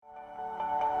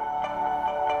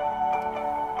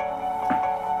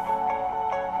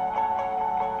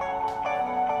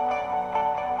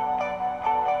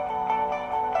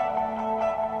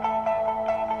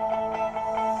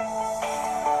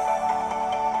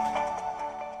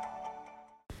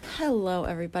Hello,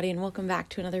 everybody, and welcome back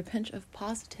to another Pinch of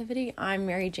Positivity. I'm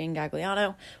Mary Jane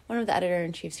Gagliano, one of the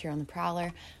editor-in-chiefs here on The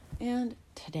Prowler, and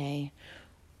today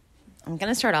I'm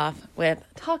going to start off with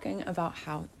talking about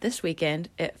how this weekend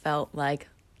it felt like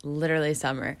literally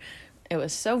summer. It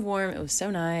was so warm, it was so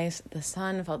nice, the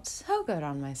sun felt so good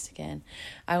on my skin.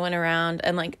 I went around,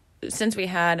 and since we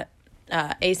had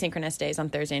asynchronous days on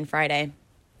Thursday and Friday,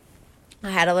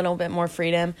 I had a little bit more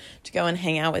freedom to go and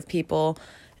hang out with people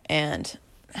and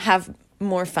have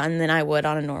more fun than I would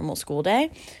on a normal school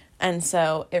day. And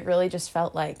so it really just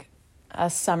felt like a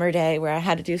summer day where I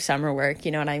had to do summer work,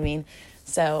 you know what I mean?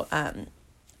 So I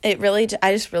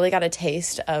just really got a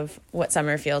taste of what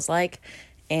summer feels like,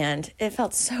 and it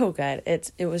felt so good.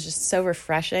 It was just so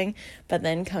refreshing. But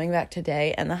then coming back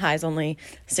today and the high's only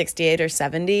 68 or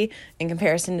 70 in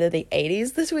comparison to the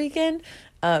 80s this weekend,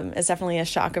 it's definitely a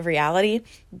shock of reality.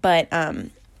 But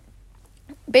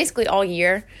basically all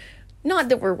year, not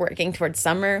that we're working towards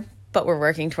summer, but we're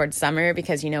working towards summer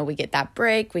because, we get that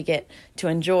break. We get to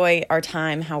enjoy our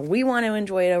time how we want to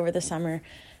enjoy it over the summer.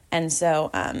 And so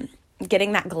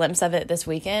getting that glimpse of it this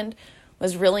weekend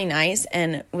was really nice,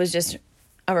 and was just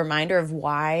a reminder of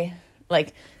why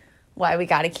we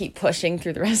got to keep pushing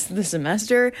through the rest of the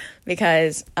semester,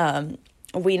 because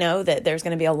we know that there's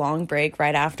going to be a long break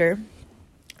right after.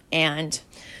 And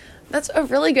that's a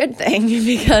really good thing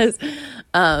because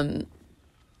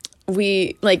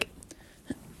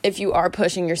if you are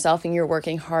pushing yourself and you're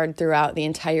working hard throughout the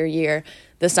entire year,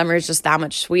 the summer is just that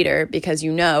much sweeter because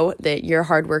you know that your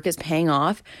hard work is paying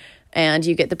off and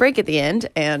you get the break at the end,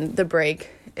 and the break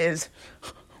is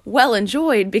well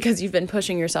enjoyed because you've been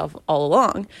pushing yourself all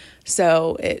along.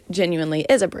 So it genuinely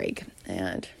is a break.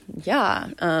 And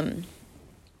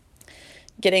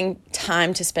getting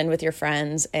time to spend with your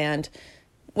friends and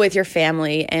with your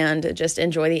family and just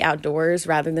enjoy the outdoors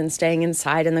rather than staying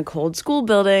inside in the cold school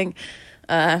building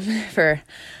for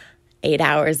 8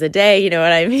 hours a day, you know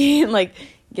what I mean?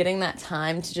 Getting that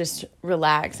time to just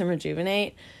relax and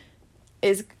rejuvenate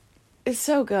is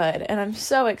so good. And I'm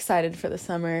so excited for the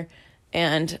summer.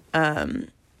 And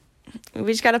we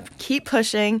just got to keep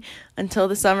pushing until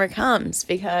the summer comes,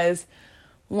 because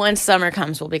once summer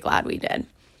comes, we'll be glad we did.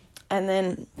 And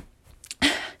then,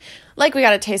 we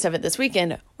got a taste of it this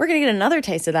weekend, we're going to get another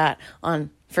taste of that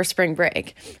for spring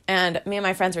break. And me and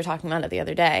my friends were talking about it the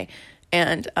other day.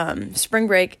 And spring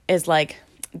break is like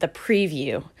the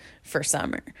preview for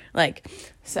summer.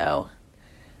 So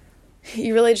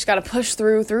you really just got to push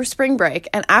through spring break.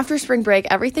 And after spring break,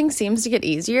 everything seems to get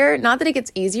easier. Not that it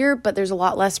gets easier, but there's a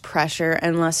lot less pressure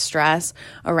and less stress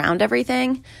around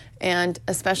everything. And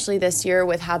especially this year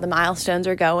with how the milestones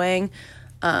are going,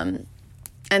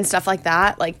 and stuff like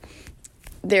that,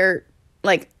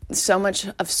 so much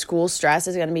of school stress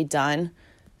is going to be done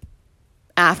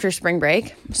after spring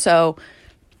break. So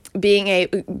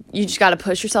you just got to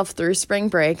push yourself through spring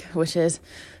break, which is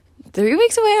 3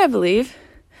 weeks away, I believe,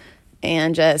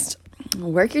 and just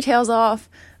work your tails off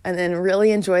and then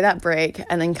really enjoy that break,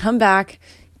 and then come back,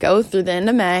 go through the end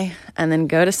of May, and then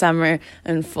go to summer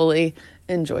and fully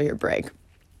enjoy your break.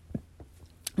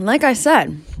 And like I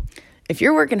said, if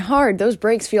you're working hard, those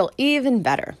breaks feel even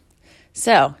better.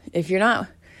 So if you're not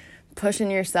pushing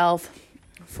yourself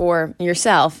for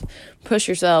yourself, push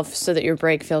yourself so that your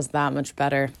break feels that much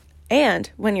better. And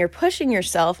when you're pushing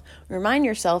yourself, remind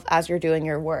yourself as you're doing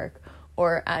your work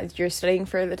or as you're studying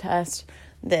for the test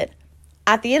that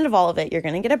at the end of all of it, you're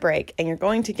going to get a break, and you're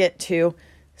going to get to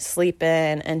sleep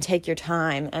in and take your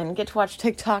time and get to watch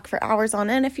TikTok for hours on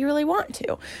end if you really want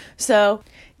to. So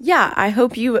I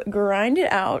hope you grind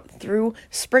it out through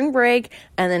spring break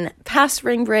and then past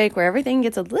spring break, where everything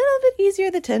gets a little bit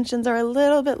easier, the tensions are a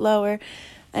little bit lower,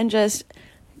 and just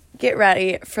get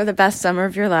ready for the best summer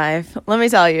of your life. Let me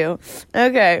tell you.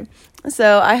 Okay.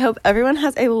 So I hope everyone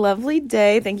has a lovely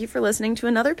day. Thank you for listening to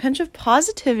another Pinch of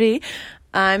Positivity.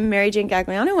 I'm Mary Jane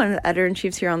Gagliano, one of the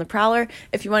editor-in-chiefs here on The Prowler.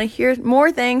 If you want to hear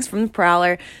more things from The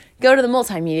Prowler, go to the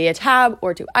multimedia tab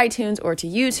or to iTunes or to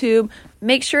YouTube.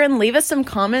 Make sure and leave us some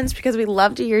comments because we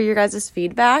love to hear your guys'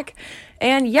 feedback.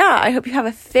 And I hope you have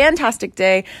a fantastic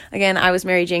day. Again, I was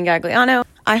Mary Jane Gagliano.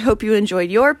 I hope you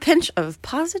enjoyed your Pinch of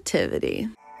Positivity.